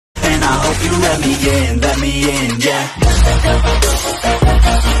you let me in, yeah.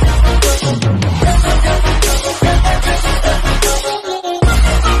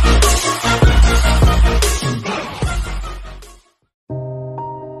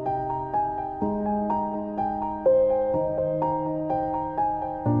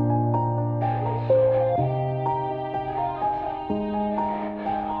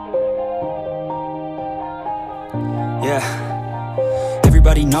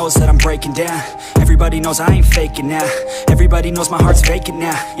 Everybody knows that I'm breaking down. Everybody knows I ain't faking now. Everybody knows my heart's vacant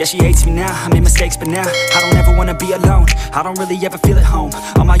now. Yeah, she hates me now, I made mistakes but now I don't ever wanna be alone. I don't really ever feel at home.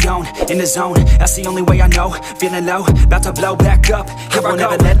 On my own, in the zone, that's the only way I know. Feeling low, about to blow back up. Here I won't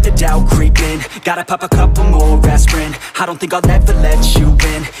ever let the doubt creep in. Gotta pop a couple more aspirin. I don't think I'll ever let you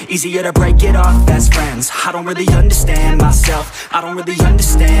in. Easier to break it off best friends. I don't really understand myself. I don't really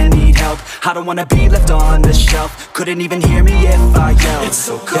understand, need help. I don't wanna be left on the shelf. Couldn't even hear me if I yelled. It's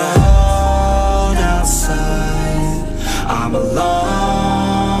so cold outside, I'm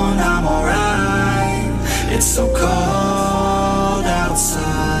alone, I'm alright. It's so cold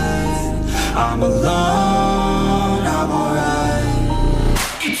outside, I'm alone, I'm alright.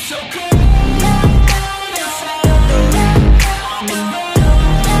 It's so cold.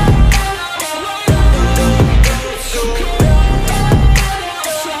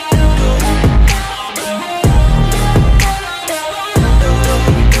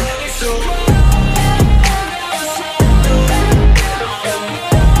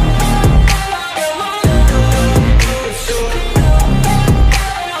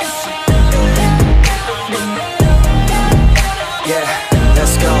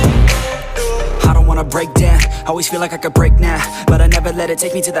 Break down, always feel like I could break now, but I never let it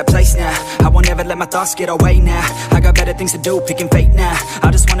take me to that place now. I won't ever let my thoughts get away now. I got better things to do, picking fate now.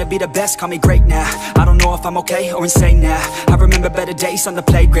 I just wanna be the best, call me great now. I don't know if I'm okay or insane now. I remember better days on the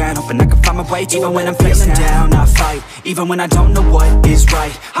playground, hoping I can find my way to even when I'm feeling down, I fight. Even when I don't know what is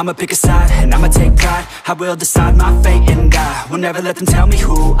right, I'ma pick a side and I'ma take pride. I will decide my fate and I will never let them tell me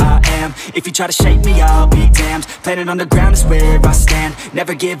who I am. If you try to shape me, I'll be damned. Planet on the ground is where I stand.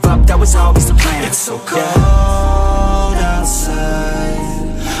 Never give up, that was always the plan. It's so cold outside,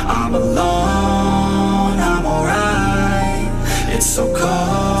 I'm alone, I'm alright. It's so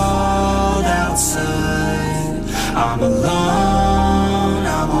cold outside, I'm alone,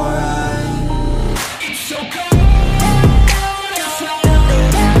 I'm alright. It's so cold.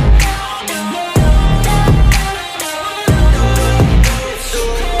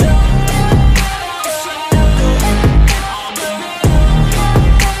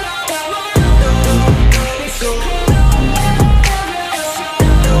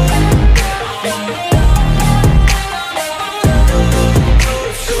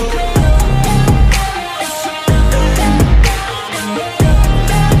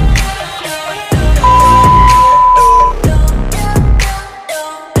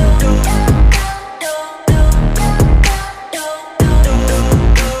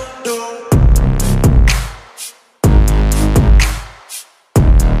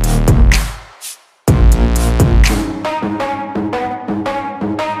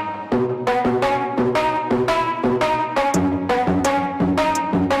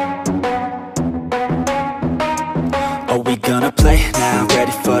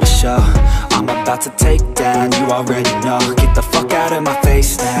 To take down, you already know. Get the fuck out of my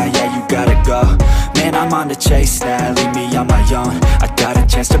face now, yeah, you gotta go. Man, I'm on the chase now, leave me on my own. I got a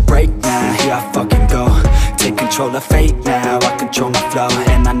chance to break now, here I fucking go. Take control of fate now, I control my flow.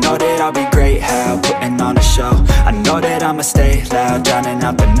 And I know that I'll be great, how putting on a show. I know that I'ma stay loud, drowning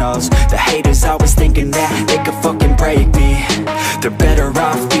out the noise. The haters always thinking that they could fucking break me. They're better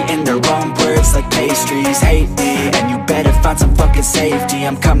off eating their own words like pastries. Hate me, and you better find some fucking safety.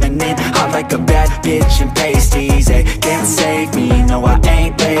 I'm coming in hot like a bad bitch and pasties. They can't save me, no I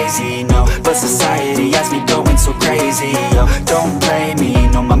ain't lazy, no. But society has me going so crazy, yo. Don't blame me,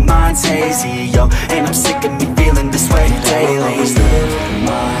 no my mind's hazy, yo. And I'm sick of me feeling this way daily. I'll always live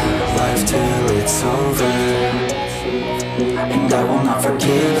my life till it's over, and I will not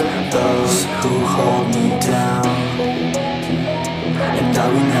forgive those who hold me down. And I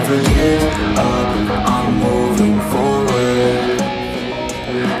will never give up, I'm moving forward.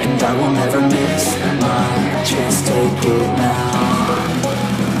 And I will never miss my chance, take it now.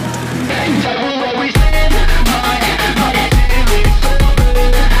 And I will always live my life till it's over,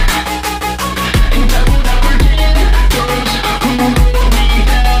 and I will never give those who hold me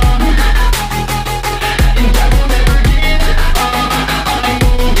down. And I will never give up, I'm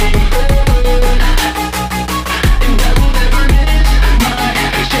moving forward. And I will never miss my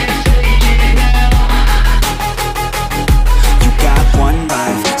chance, take it now. You got one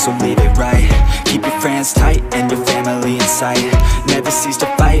life, so leave it right. Keep your friends tight and your family in sight. Never cease to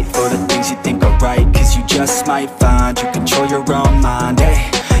fight for the things you think are right, cause you just might find you control your own mind,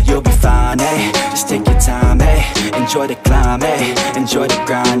 eh? You'll be fine, eh? Just take your time, eh? Enjoy the climb, eh? Enjoy the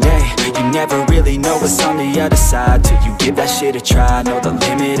grind, eh? You never really know what's on the other side till you give that shit a try. Know the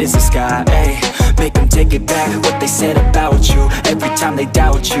limit is the sky, eh? Make them take it back, what they said about you. Every time they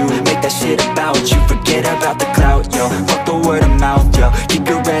doubt you, make that shit about you. Forget about the clout, yo. Fuck the word of mouth, yo. Keep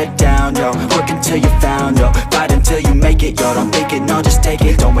your head down, yo. Work until you're found, yo. Fight until you make it, yo. Don't think it, no, just take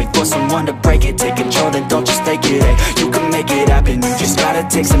it. Don't wait for someone to break it. Take control, then don't just take it, eh? You can make it happen, you just gotta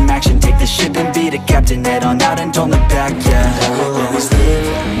take some action. Take the ship and be the captain. Head on out and don't look back, yeah. I will always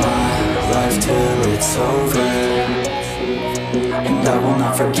live my life till it's over, and I will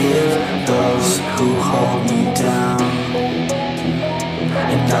not forgive those who hold me down.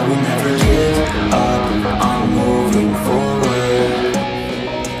 And I will never give up, I'm moving forward,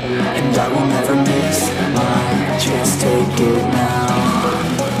 and I will never miss my chance, take it now.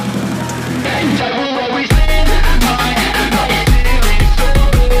 And I will always live my life till it's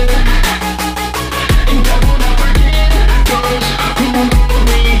over, and I will not forgive those who hold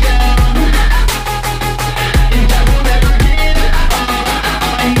me down. And I will never give up,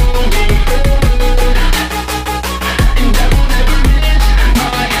 I'm moving forward, and I will never miss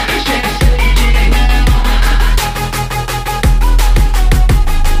my chance, take it now.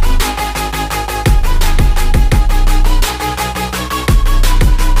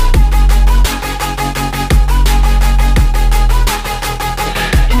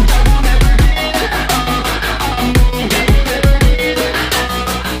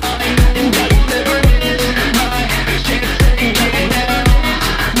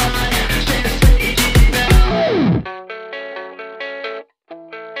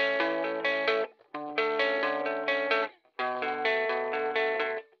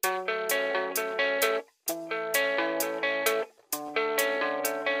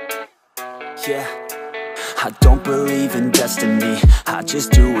 Yeah, I don't believe in destiny, I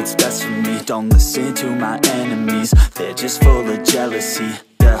just do what's best for me. Don't listen to my enemies, they're just full of jealousy.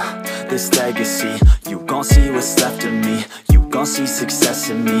 Yeah, this legacy, you gon' see what's left of me. You gon' see success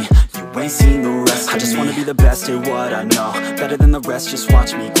in me, you ain't seen the rest of me. I just wanna be the best at what I know, better than the rest, just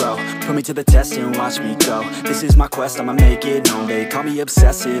watch me grow. Put me to the test and watch me go. This is my quest, I'ma make it known. They call me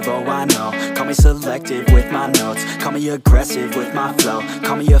obsessive, oh I know. Call me selective with my notes, call me aggressive with my flow.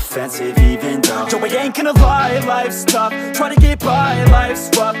 Call me offensive even though Joe, I ain't gonna lie, life's tough. Try to get by, life's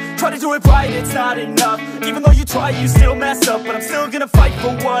rough. Try to do it right, it's not enough. Even though you try, you still mess up. But I'm still gonna fight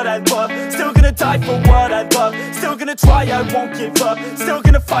for what I love, still gonna die for what I love, still gonna try, I won't give up, still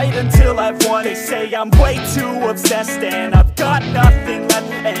gonna fight until I've won. They say I'm way too obsessed and I've got nothing left,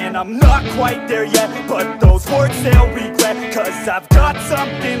 and I'm not quite there yet, but those words they'll regret, cause I've got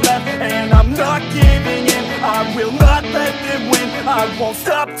something left and I'm not giving in. I will not let them win, I won't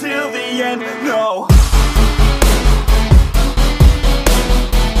stop till the end, no.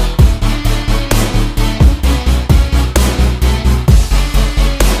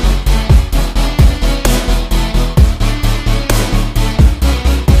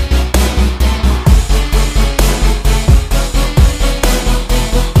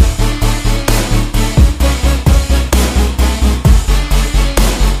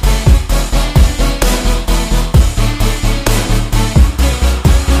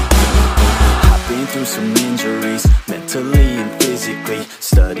 Some injuries, mentally and physically.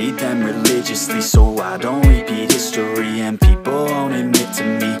 Studied them religiously so I don't repeat history. And people won't admit to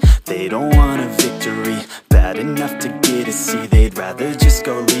me they don't want a victory bad enough to get a C. They'd rather just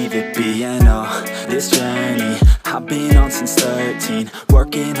go leave it be. And oh, this journey I've been on since 13,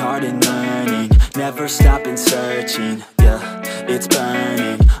 working hard and learning, never stopping searching. Yeah, it's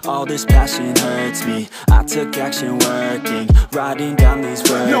burning, all this passion hurts me. I took action working, writing down these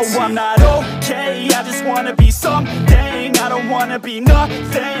words. No, I'm not okay, I just wanna be something. I don't wanna be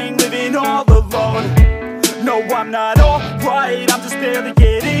nothing, living all alone. No, I'm not alright, I'm just barely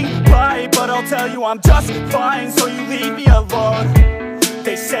getting by. But I'll tell you I'm just fine, so you leave me alone.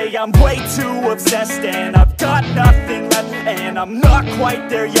 They say I'm way too obsessed and I've got nothing left, and I'm not quite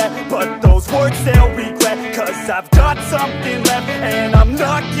there yet, but those words they'll regret, cause I've got something left and I'm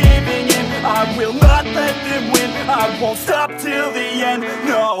not giving in. I will not let them win, I won't stop till the end,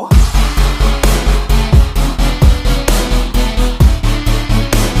 no.